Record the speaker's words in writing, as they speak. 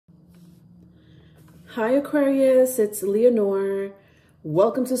Hi Aquarius, it's Leonore.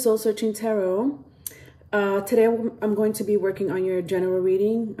 Welcome to Soul Searching Tarot. Today I'm going to be working on your general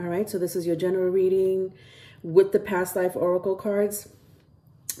reading. All right, so this is your general reading with the past life oracle cards.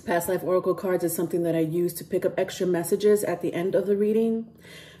 Past life oracle cards is something that I use to pick up extra messages at the end of the reading.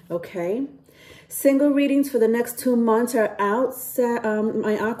 Okay. Single readings for the next 2 months are out,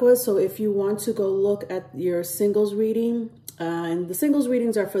 my Aquas. So if you want to go look at your singles reading, and the singles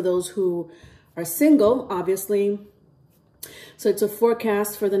readings are for those who are single, obviously. So it's a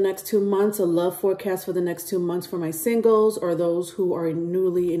forecast for the next 2 months, a love forecast for the next 2 months for my singles or those who are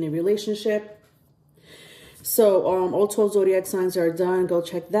newly in a relationship. So all 12 zodiac signs are done. Go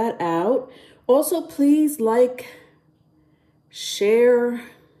check that out. Also, please share.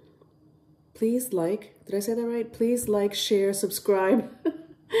 Please did I say that right? Please share, subscribe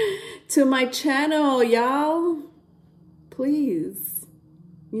to my channel, y'all. Please.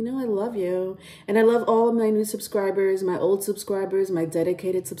 You know I love you. And I love all of my new subscribers, my old subscribers, my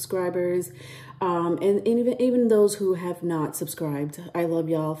dedicated subscribers, and even those who have not subscribed. I love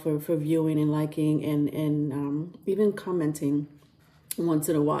y'all for viewing and liking and even commenting once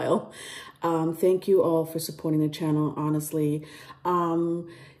in a while. Thank you all for supporting the channel, honestly. And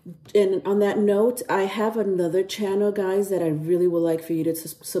on that note, I have another channel, guys, that I really would like for you to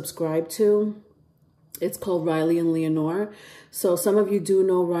subscribe to. It's called Riley and Leonore. So some of you do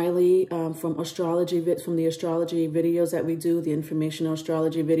know Riley from the astrology videos that we do, the informational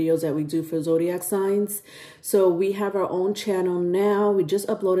astrology videos that we do for zodiac signs. So we have our own channel now. We just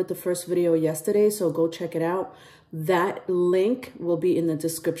uploaded the first video yesterday, so go check it out. That link will be in the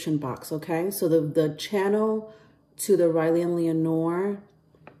description box, okay? So the channel to the Riley and Leonore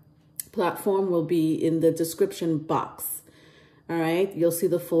platform will be in the description box. All right, you'll see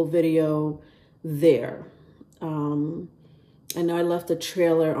the full video there. I know I left a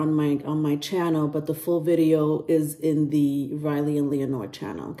trailer on my channel, but the full video is in the Riley and Leonore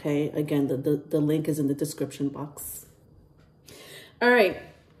channel. Okay, again, the link is in the description box. All right,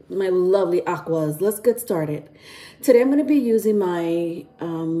 my lovely Aquas, let's get started. Today I'm going to be using my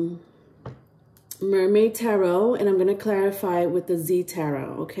Mermaid Tarot, and I'm going to clarify with the Z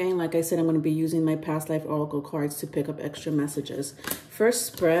Tarot, okay? Like I said, I'm going to be using my past life oracle cards to pick up extra messages. First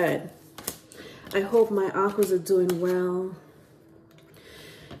spread. I hope my Aquas are doing well.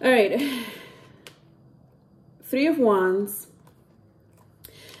 All right. 3 of Wands,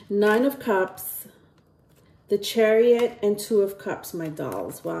 9 of Cups, the Chariot, and 2 of Cups, my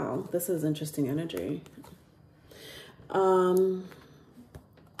dolls. Wow, this is interesting energy. So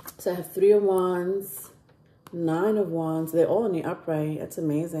I have 3 of Wands, 9 of Wands. They're all in the upright. That's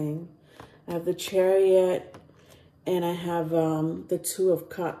amazing. I have the Chariot, and I have the 2 of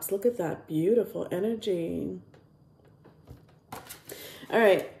Cups. Look at that beautiful energy. All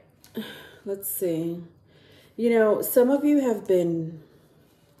right, let's see. You know, some of you have been...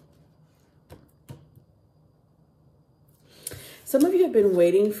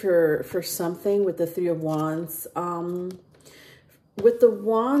 waiting for something with the 3 of Wands. With the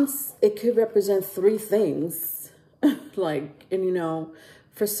Wands, it could represent 3 things.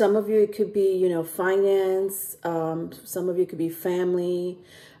 For some of you, it could be, finance. Some of you could be family.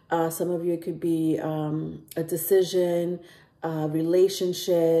 Some of you, it could be a decision,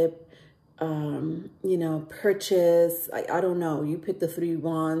 relationship, purchase. I don't know. You pick the 3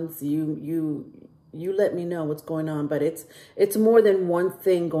 Wands. You let me know what's going on. But it's more than one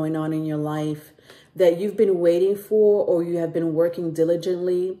thing going on in your life that you've been waiting for, or you have been working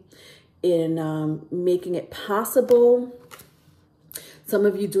diligently in making it possible. Some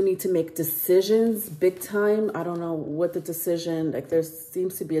of you do need to make decisions big time. I don't know what the decision, there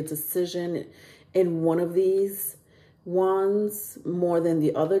seems to be a decision in one of these wands more than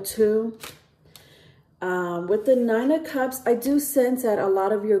the other 2. With the 9 of Cups, I do sense that a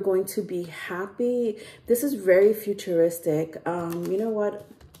lot of you are going to be happy. This is very futuristic. You know what?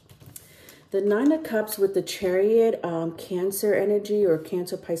 The 9 of Cups with the Chariot, Cancer energy or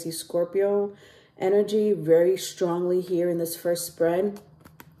Cancer, Pisces, Scorpio energy very strongly here in this first spread.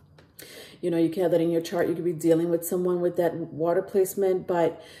 You can have that in your chart. You could be dealing with someone with that water placement,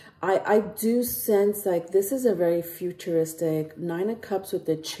 but I do sense this is a very futuristic 9 of Cups with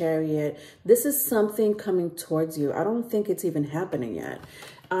the Chariot. This is something coming towards you. I don't think it's even happening yet.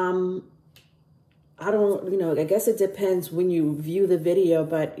 I don't, I guess it depends when you view the video,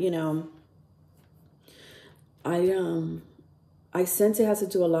 but I sense it has to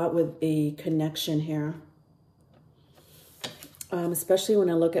do a lot with a connection here. Especially when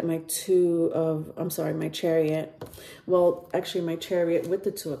I look at my my Chariot. Well, actually my Chariot with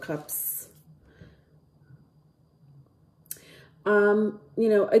the 2 of Cups. You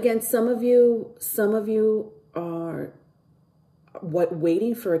know, again, some of you are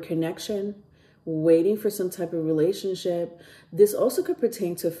waiting for a connection, waiting for some type of relationship. This also could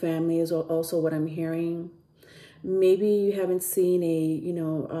pertain to family, is also what I'm hearing. Maybe you haven't seen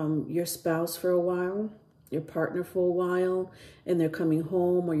your spouse for a while, your partner for a while, and they're coming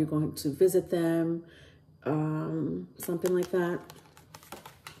home, or you're going to visit them, something like that.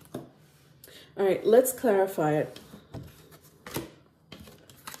 All right, let's clarify it.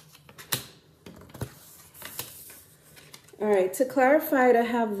 All right, to clarify it, I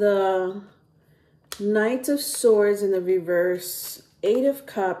have the Knight of Swords in the reverse, 8 of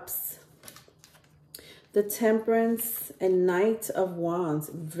Cups, the Temperance, and Knight of Wands.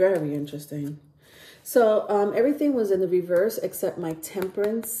 Very interesting. So everything was in the reverse except my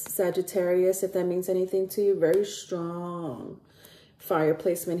Temperance, Sagittarius, if that means anything to you. Very strong fire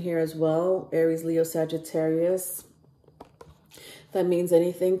placement here as well. Aries, Leo, Sagittarius. That means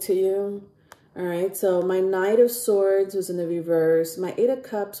anything to you. All right, so my Knight of Swords was in the reverse. My 8 of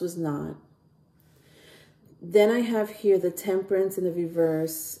Cups was not. Then I have here the Temperance in the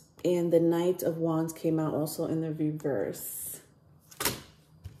reverse, and the Knight of Wands came out also in the reverse.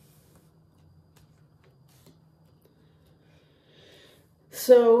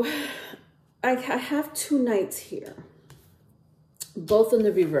 So I have 2 knights here, both in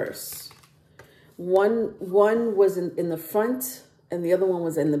the reverse. One was in the front, and the other one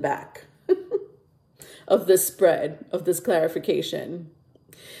was in the back of this spread, of this clarification.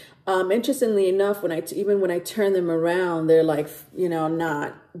 Interestingly enough, even when I turn them around, they're like,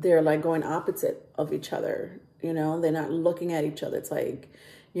 they're like going opposite of each other. You know, they're not looking at each other. It's like,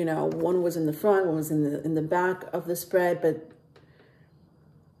 one was in the front, one was in the back of the spread, but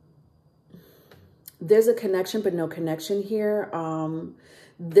there's a connection, but no connection here.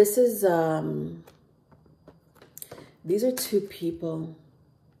 This is, these are 2 people.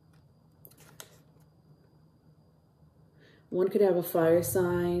 One could have a fire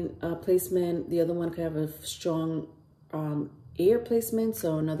sign placement. The other one could have a strong air placement.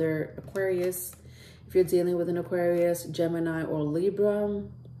 So another Aquarius, if you're dealing with an Aquarius, Gemini, or Libra.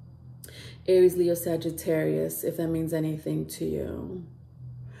 Aries, Leo, Sagittarius, if that means anything to you.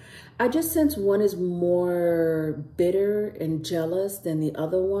 I just sense one is more bitter and jealous than the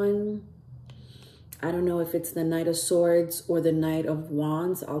other one. I don't know if it's the Knight of Swords or the Knight of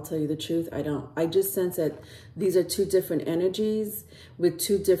Wands. I'll tell you the truth. I don't. I just sense that these are 2 different energies with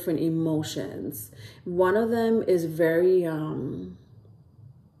 2 different emotions. One of them is very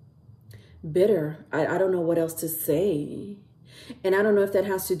bitter. I don't know what else to say. And I don't know if that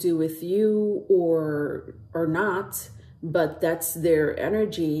has to do with you or not, but that's their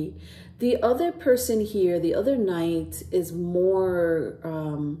energy. The other person here, the other knight, is more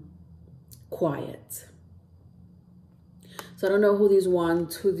quiet. So I don't know who these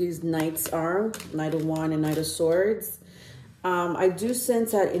knights are, Knight of Wands and Knight of Swords. I do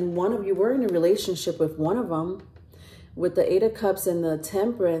sense that in one of you, we're in a relationship with one of them, with the 8 of Cups and the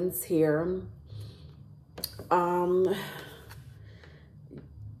Temperance here.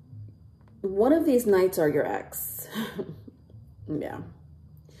 One of these knights are your ex. Yeah.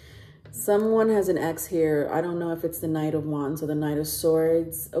 Someone has an ex here. I don't know if it's the Knight of Wands or the Knight of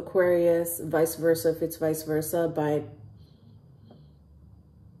Swords, Aquarius, vice versa, if it's vice versa, but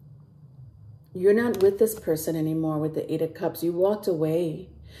you're not with this person anymore with the 8 of Cups. You walked away.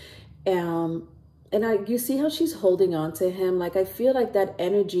 And you see how she's holding on to him? Like, I feel like that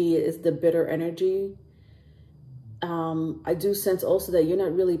energy is the bitter energy. I do sense also that you're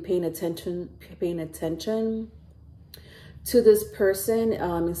not really paying attention to this person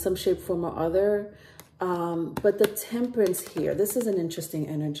in some shape, form, or other. But the Temperance here, this is an interesting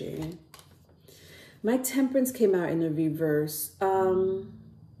energy. My Temperance came out in the reverse.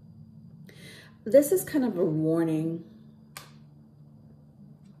 This is kind of a warning.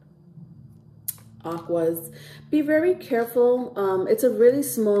 Aquas, be very careful. It's a really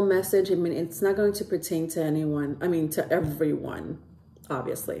small message. I mean, it's not going to pertain to anyone. I mean, to everyone,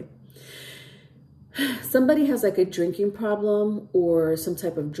 obviously. Somebody has like a drinking problem or some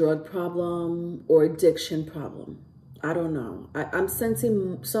type of drug problem or addiction problem. I don't know. I'm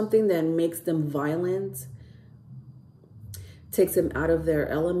sensing something that makes them violent, takes them out of their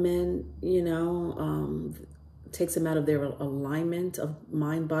element, takes them out of their alignment of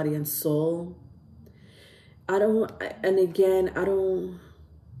mind, body, and soul. I want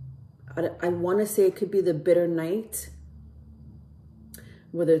to say it could be the bitter knight,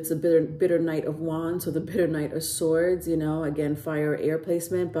 whether it's a bitter Knight of Wands or the bitter Knight of Swords, again, fire or air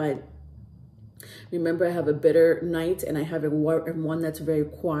placement. But remember, I have a bitter knight and I have one that's very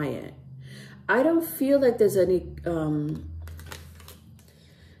quiet. I don't feel like there's any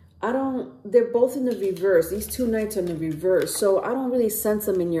they're both in the reverse. These two knights are in the reverse. So I don't really sense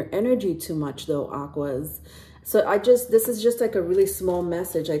them in your energy too much though, Aquas. So this is just like a really small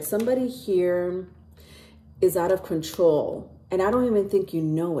message. Like somebody here is out of control and I don't even think you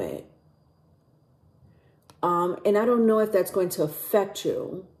know it. And I don't know if that's going to affect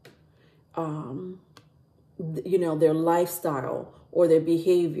you, you know, their lifestyle or their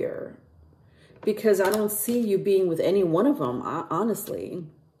behavior, because I don't see you being with any one of them, honestly.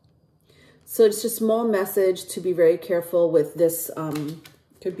 So it's just a small message to be very careful with this.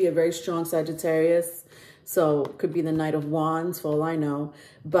 Could be a very strong Sagittarius. So it could be the Knight of Wands for all I know.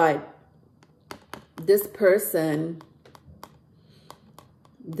 But this person's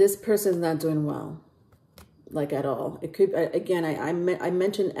not doing well, like at all. It could, again, I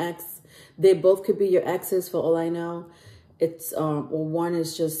mentioned ex. They both could be your exes for all I know. It's, or one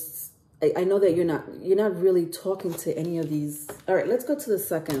is just, I know that you're not really talking to any of these. All right, let's go to the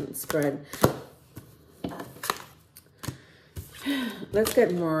second spread. Let's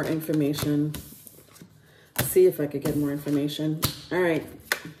get more information. See if I could get more information. All right.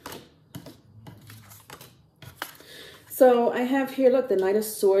 So I have here, look, the Knight of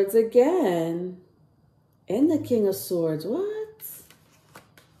Swords again. And the King of Swords. What?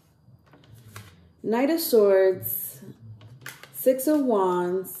 Knight of Swords, Six of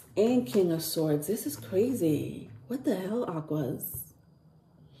Wands, and King of Swords. This is crazy. What the hell, Aquas?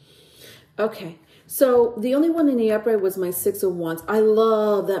 Okay. So the only one in the upright was my Six of Wands. I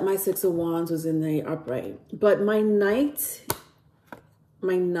love that my Six of Wands was in the upright. But my Knight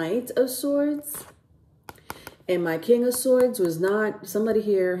of Swords and my King of Swords was not. Somebody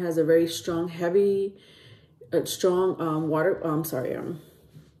here has a very strong, heavy, water.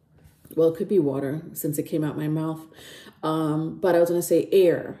 Well, it could be water since it came out my mouth. But I was going to say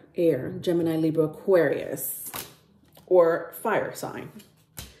air, Gemini, Libra, Aquarius, or fire sign.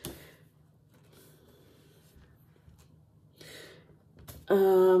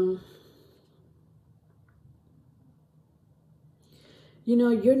 You know,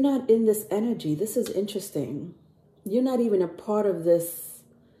 you're not in this energy. This is interesting. You're not even a part of this.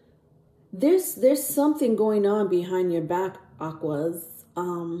 There's something going on behind your back, Aquas.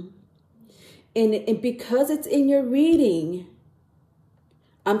 And because it's in your reading,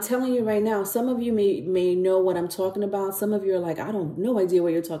 I'm telling you right now, some of you may know what I'm talking about. Some of you are like, I don't no idea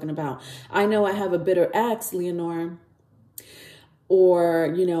what you're talking about. I know I have a bitter ex, Leonore.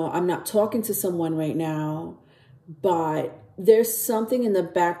 Or, you know, I'm not talking to someone right now, but there's something in the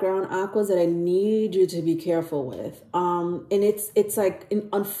background, Aquas, that I need you to be careful with. And it's like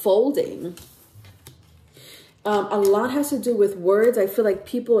unfolding. A lot has to do with words. I feel like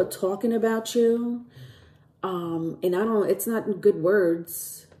people are talking about you. And it's not good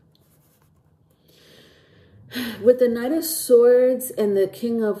words. With the Knight of Swords and the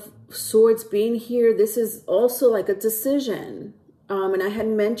King of Swords being here, this is also like a decision. And I had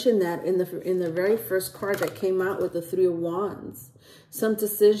mentioned that in the very first card that came out with the Three of Wands. Some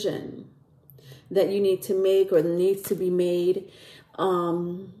decision that you need to make or needs to be made.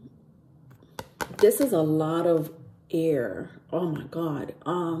 This is a lot of air. Oh my God.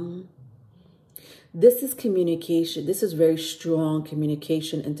 This is communication. This is very strong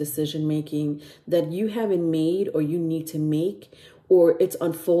communication and decision making that you haven't made or you need to make, or it's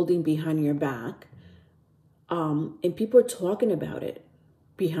unfolding behind your back. And people are talking about it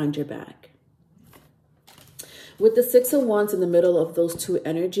behind your back. With the Six of Wands in the middle of those two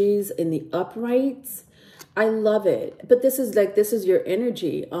energies in the uprights, I love it. But this is your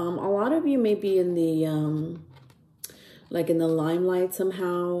energy. A lot of you may be in the, like in the limelight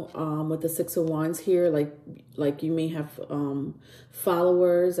somehow, with the Six of Wands here. Like you may have,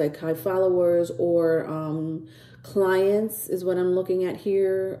 followers, like high followers, or, clients is what I'm looking at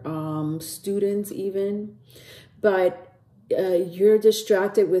here. Students even. But you're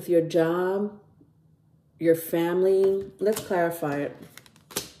distracted with your job, your family. Let's clarify it.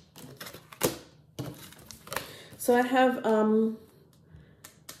 So I have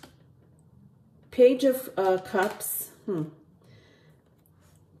Page of Cups,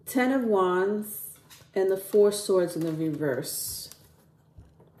 10 of Wands, and the Four Swords in the reverse.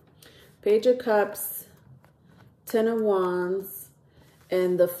 Page of Cups, 10 of Wands,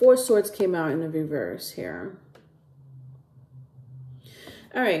 and the Four Swords came out in the reverse here.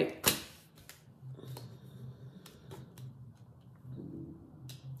 All right.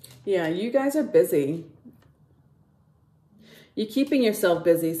 Yeah, you guys are busy. You're keeping yourself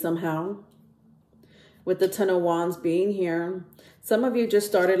busy somehow with the Ten of Wands being here. Some of you just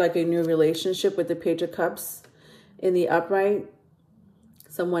started like a new relationship with the Page of Cups in the upright.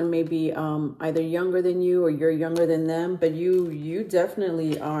 Someone may be either younger than you or you're younger than them, but you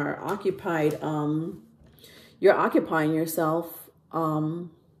definitely are occupied. You're occupying yourself.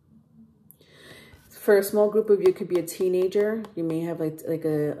 For a small group of you, it could be a teenager. You may have like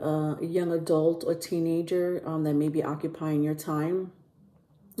a young adult or teenager that may be occupying your time.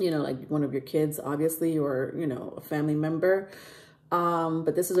 You know, like one of your kids, obviously, or, you know, a family member.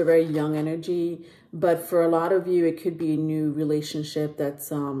 But this is a very young energy. But for a lot of you, it could be a new relationship that's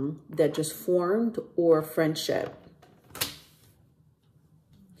that just formed, or friendship.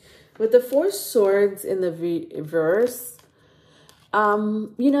 With the Four Swords in the reverse,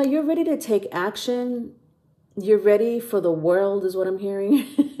 you know, you're ready to take action. You're ready for the world, is what I'm hearing.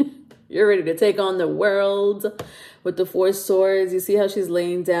 You're ready to take on the world with the Four Swords. You see how she's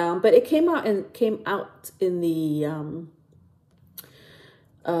laying down, but it came out in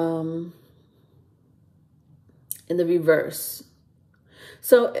the reverse.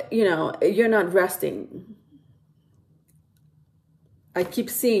 So, you know, you're not resting. I keep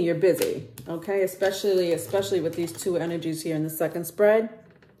seeing you're busy, okay? Especially with these two energies here in the second spread.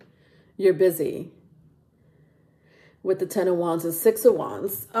 You're busy. With the Ten of Wands and Six of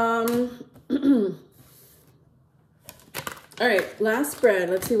Wands. All right, last spread.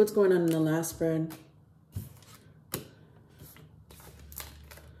 Let's see what's going on in the last spread.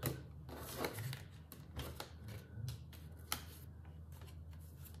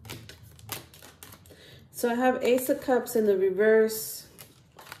 So I have Ace of Cups in the reverse,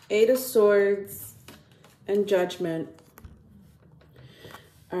 Eight of Swords, and Judgment.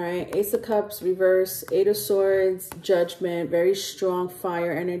 All right, Ace of Cups, reverse, Eight of Swords, Judgment, very strong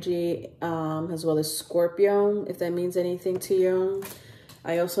fire energy, as well as Scorpio, if that means anything to you.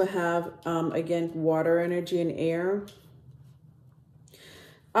 I also have, again, water energy and air.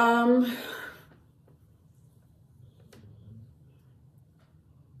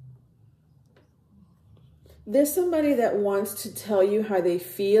 There's somebody that wants to tell you how they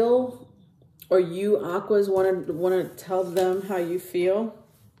feel, or you, Aquas, want to tell them how you feel.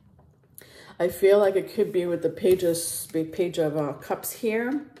 I feel like it could be with the Page of Cups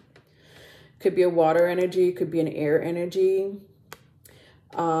here. Could be a water energy, could be an air energy.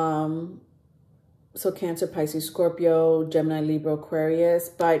 So Cancer, Pisces, Scorpio, Gemini, Libra, Aquarius.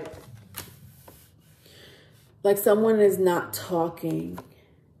 But like someone is not talking.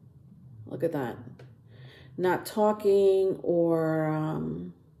 Look at that. Not talking, or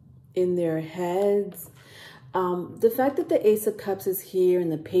in their heads. The fact that the Ace of Cups is here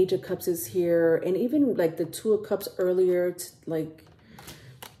and the Page of Cups is here, and even like the Two of Cups earlier, like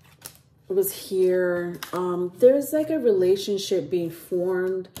was here. There's like a relationship being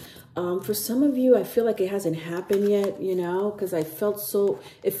formed. For some of you, I feel like it hasn't happened yet, you know, because it felt so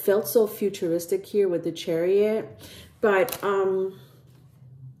futuristic here with the Chariot. But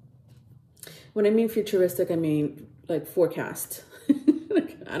when I mean futuristic, I mean like forecast.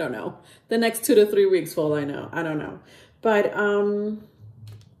 I don't know. The next 2 to 3 weeks, for all I know. I don't know. But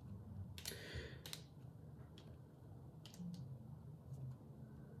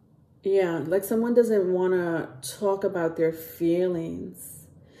yeah, like someone doesn't want to talk about their feelings.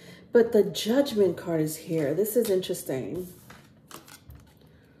 But the Judgment card is here. This is interesting.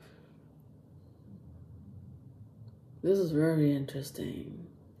 This is very interesting.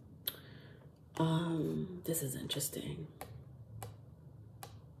 This is interesting.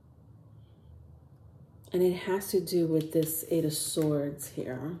 And it has to do with this Eight of Swords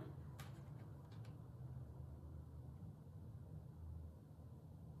here.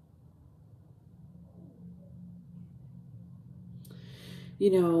 You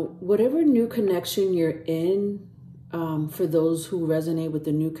know, whatever new connection you're in, for those who resonate with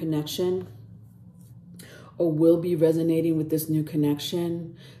the new connection, or will be resonating with this new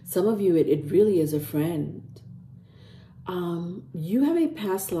connection, some of you, it really is a friend. You have a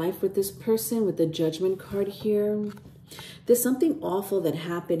past life with this person with the Judgment card here. There's something awful that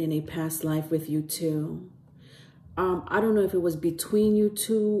happened in a past life with you too. I don't know if it was between you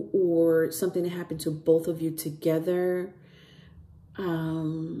two or something that happened to both of you together.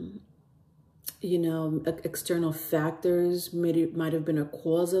 You know, external factors might have been a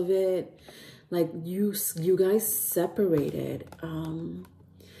cause of it. Like you guys separated.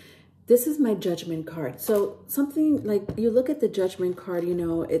 This is my Judgment card. So something like, you look at the Judgment card, you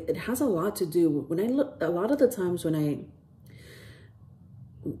know, it has a lot to do. When I look, a lot of the times when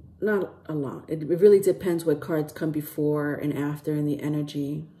not a lot, it really depends what cards come before and after in the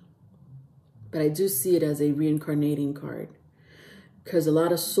energy. But I do see it as a reincarnating card. Because a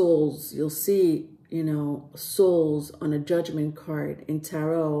lot of souls, you'll see, you know, souls on a Judgment card in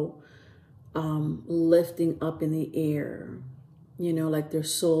tarot, lifting up in the air. you know, like their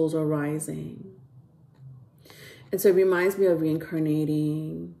souls are rising. And so it reminds me of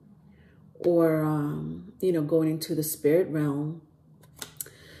reincarnating or, you know, going into the spirit realm.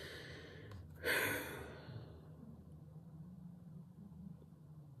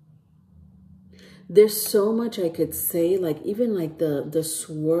 There's so much I could say, like even like the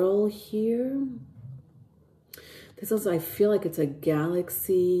swirl here. This is, I feel like it's a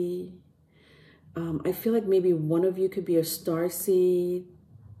galaxy. I feel like maybe one of you could be a starseed.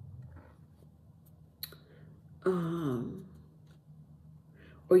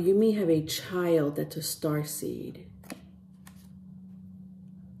 Or you may have a child that's a starseed.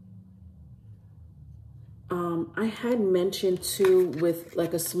 I had mentioned too, with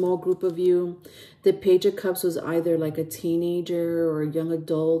like a small group of you, the Page of Cups was either like a teenager or a young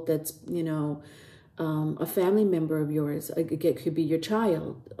adult that's, you know, a family member of yours. It could be your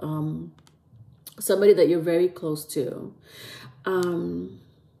child, somebody that you're very close to. And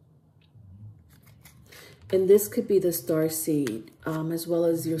this could be the starseed, as well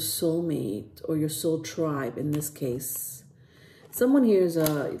as your soulmate or your soul tribe in this case. Someone here is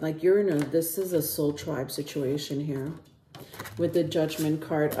like you're in a, this is a soul tribe situation here with the Judgment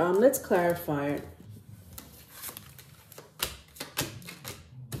card. Let's clarify it.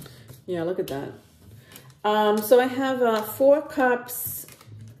 Yeah, look at that. So I have 4 cups,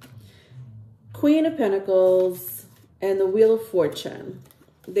 Queen of Pentacles, and the Wheel of Fortune.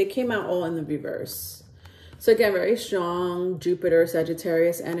 They came out all in the reverse. So again, very strong Jupiter,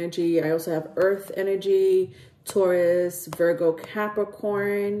 Sagittarius energy. I also have Earth energy, Taurus, Virgo,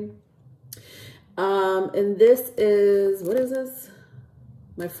 Capricorn. And this is, what is this?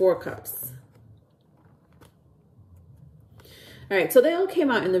 My 4 cups. All right, so they all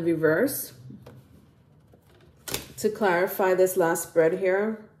came out in the reverse. To clarify this last spread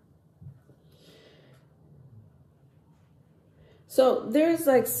here. So there's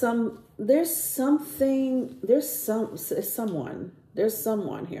like someone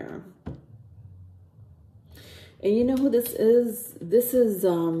here. And you know who this is? This is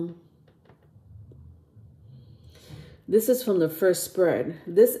from the first spread.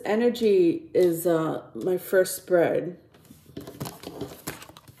 This energy is my first spread.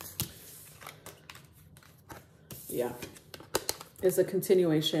 Yeah. It's a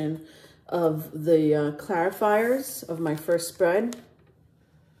continuation of the clarifiers of my first spread.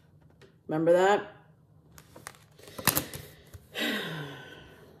 Remember that?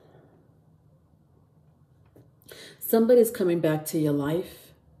 Somebody's coming back to your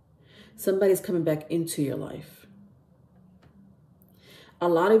life. Somebody's coming back into your life. A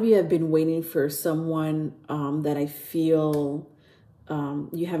lot of you have been waiting for someone that I feel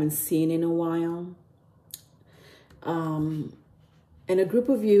you haven't seen in a while. And a group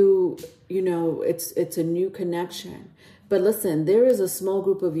of you, you know, it's a new connection. But listen, there is a small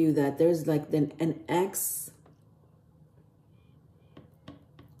group of you that there's like an ex.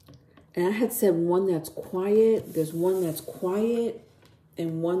 And I had said one that's quiet. There's one that's quiet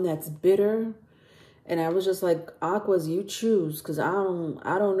and one that's bitter. And I was just like, Aquas, you choose, because I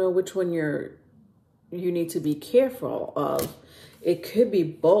don't know which one you need to be careful of. It could be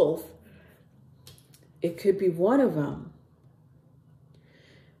both. It could be one of them.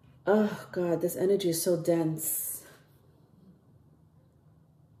 Oh, God, this energy is so dense.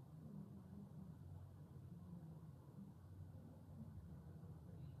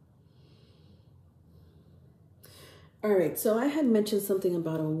 All right, so I had mentioned something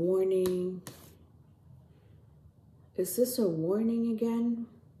about a warning. Is this a warning again?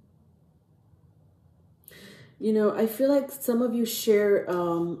 You know, I feel like some of you share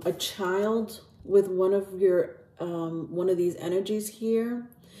a child with one of your one of these energies here,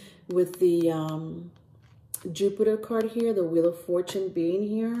 with the Jupiter card here, the Wheel of Fortune being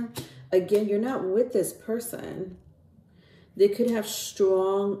here. Again, you're not with this person. They could have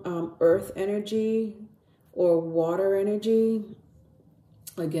strong earth energy or water energy.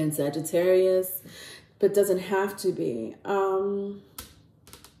 Again, Sagittarius, but doesn't have to be.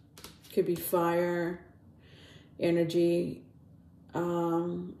 Could be fire energy,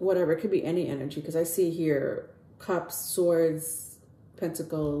 whatever. It could be any energy, because I see here cups, swords,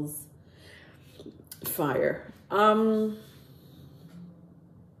 pentacles, fire.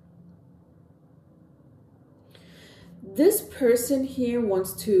 This person here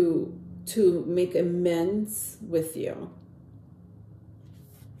wants to make amends with you.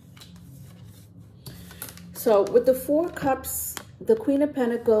 So with the 4 cups, the Queen of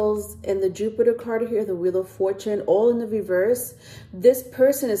Pentacles, and the Jupiter card here, the Wheel of Fortune, all in the reverse, this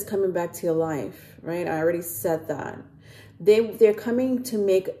person is coming back to your life, right? I already said that. They're coming to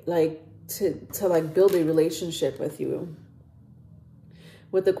make like to like build a relationship with you.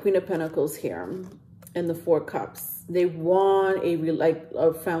 with the Queen of Pentacles here and the Four Cups. They want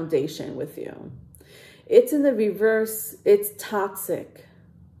a foundation with you. It's in the reverse. It's toxic.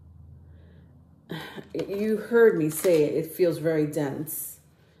 You heard me say it. It feels very dense.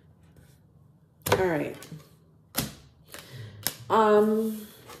 All right.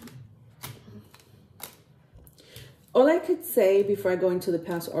 All I could say before I go into the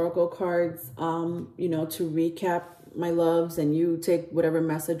past oracle cards, you know, to recap, my loves, and you take whatever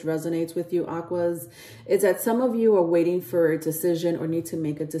message resonates with you, Aquas, is that some of you are waiting for a decision or need to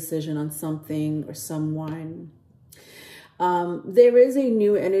make a decision on something or someone. There is a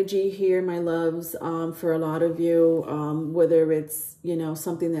new energy here, my loves, for a lot of you, whether it's, you know,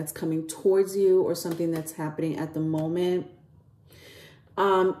 something that's coming towards you or something that's happening at the moment.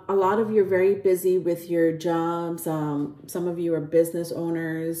 A lot of you are very busy with your jobs. Some of you are business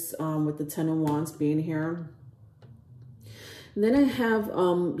owners, with the Ten of Wands being here. And then I have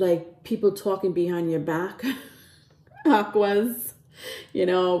like people talking behind your back, Aquas, you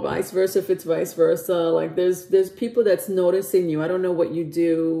know, vice versa if it's vice versa. Like there's people that's noticing you. I don't know what you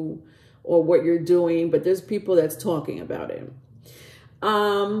do or what you're doing, but there's people that's talking about it.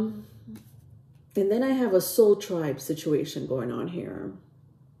 And then I have a soul tribe situation going on here.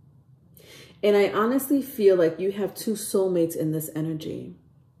 And I honestly feel like you have two soulmates in this energy.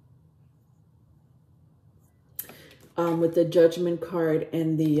 With the Judgment card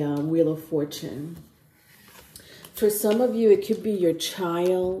and the Wheel of Fortune. For some of you, it could be your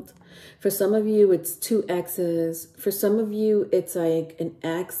child. For some of you, it's two exes. For some of you, it's like an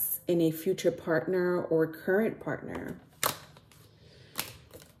ex and a future partner or current partner.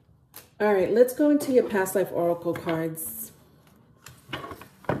 All right, let's go into your past life oracle cards.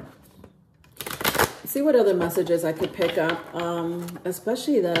 See what other messages I could pick up,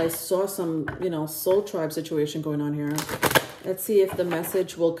 especially that I saw some, you know, soul tribe situation going on here. Let's see if the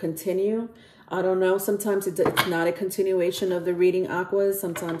message will continue. I don't know. Sometimes it's not a continuation of the reading, Aquas.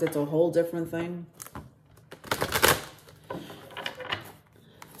 Sometimes it's a whole different thing.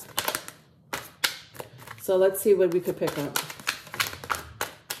 So let's see what we could pick up.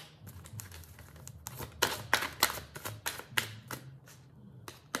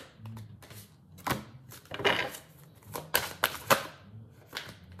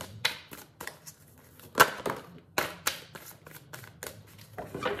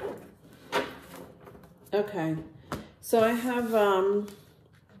 Okay, so I have,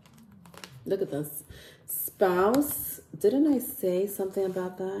 look at this, spouse. Didn't I say something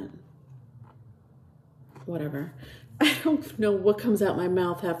about that? Whatever. I don't know what comes out my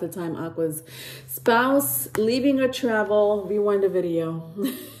mouth half the time, Aquas. Spouse, leaving or travel, rewind the video.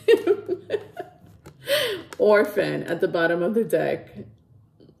 Orphan at the bottom of the deck.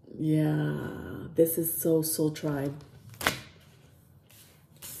 Yeah, this is so soul tribe.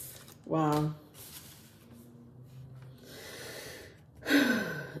 Wow.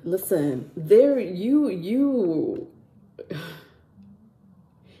 Listen,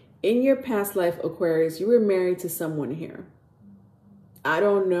 in your past life, Aquarius, you were married to someone here. I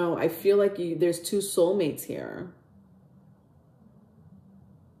don't know. I feel like there's two soulmates here.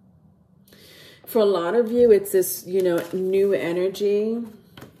 For a lot of you, it's this, you know, new energy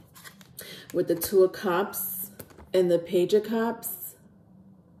with the Two of Cups and the Page of Cups.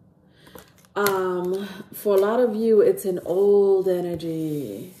 For a lot of you, it's an old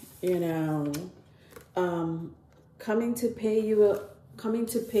energy, you know, coming to pay you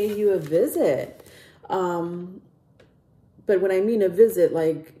a visit. But when I mean a visit,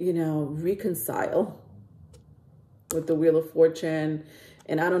 like, you know, reconcile with the Wheel of Fortune.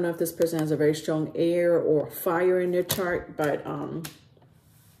 And I don't know if this person has a very strong air or fire in their chart, but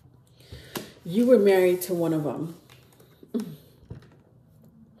you were married to one of them.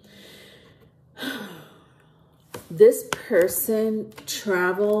 This person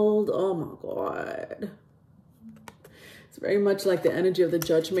traveled, oh my God. It's very much like the energy of the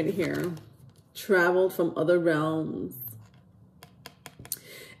Judgment here. Traveled from other realms.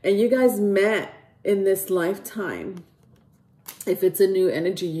 And you guys met in this lifetime. If it's a new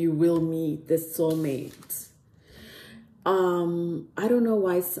energy, you will meet this soulmate. I don't know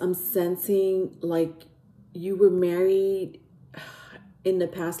why I'm sensing like you were married in the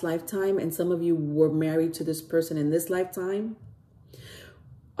past lifetime, and some of you were married to this person in this lifetime.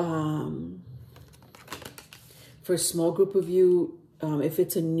 For a small group of you, if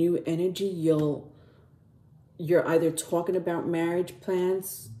it's a new energy, you're either talking about marriage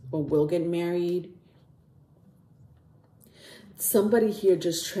plans or will get married. Somebody here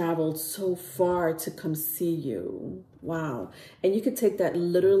just traveled so far to come see you. Wow. And you could take that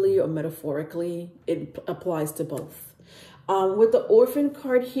literally or metaphorically. It applies to both. With the orphan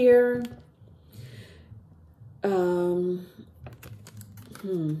card here,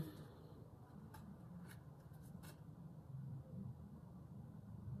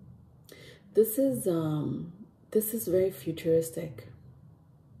 this is very futuristic.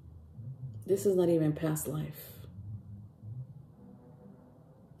 This is not even past life.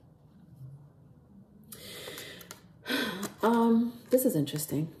 This is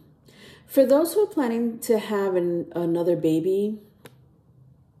interesting. For those who are planning to have another baby,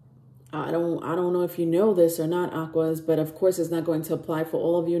 I don't know if you know this or not, Aquas, but of course it's not going to apply for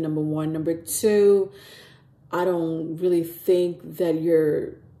all of you, number one. Number two, I don't really think that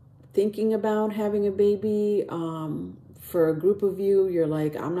you're thinking about having a baby. For a group of you, you're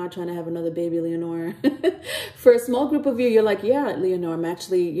like, I'm not trying to have another baby, Leonore. For a small group of you, you're like, yeah, Leonore, I'm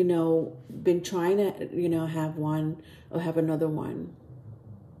actually, you know, been trying to, you know, have one or have another one.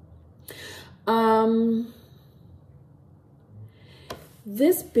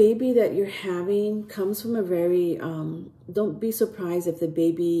 This baby that you're having comes from a very, don't be surprised if the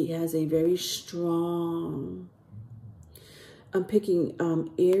baby has a very strong, I'm picking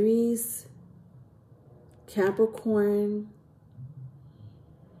Aries, Capricorn,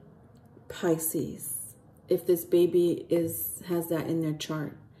 Pisces. If this baby has that in their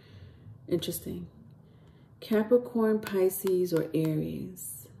chart. Interesting. Capricorn, Pisces, or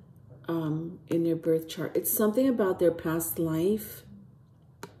Aries in their birth chart. It's something about their past life.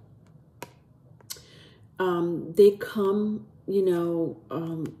 They come, you know,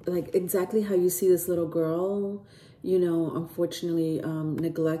 like exactly how you see this little girl, you know, unfortunately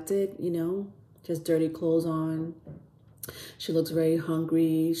neglected, you know, just dirty clothes on. She looks very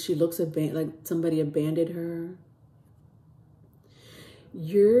hungry. She looks like somebody abandoned her.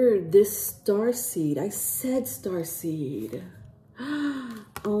 You're this starseed. I said starseed.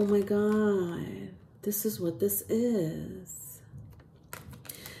 Oh my God. This is what this is.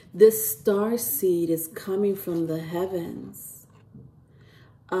 This starseed is coming from the heavens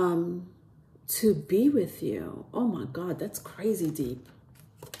to be with you. Oh my God, that's crazy deep.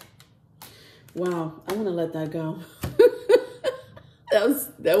 Wow, I want to let that go.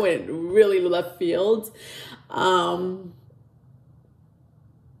 That went really left field. That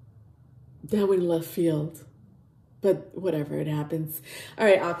went left field. But whatever, it happens. All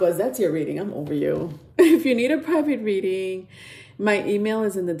right, Aquas, that's your reading. I'm over you. If you need a private reading, my email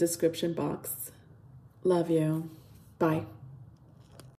is in the description box. Love you. Bye.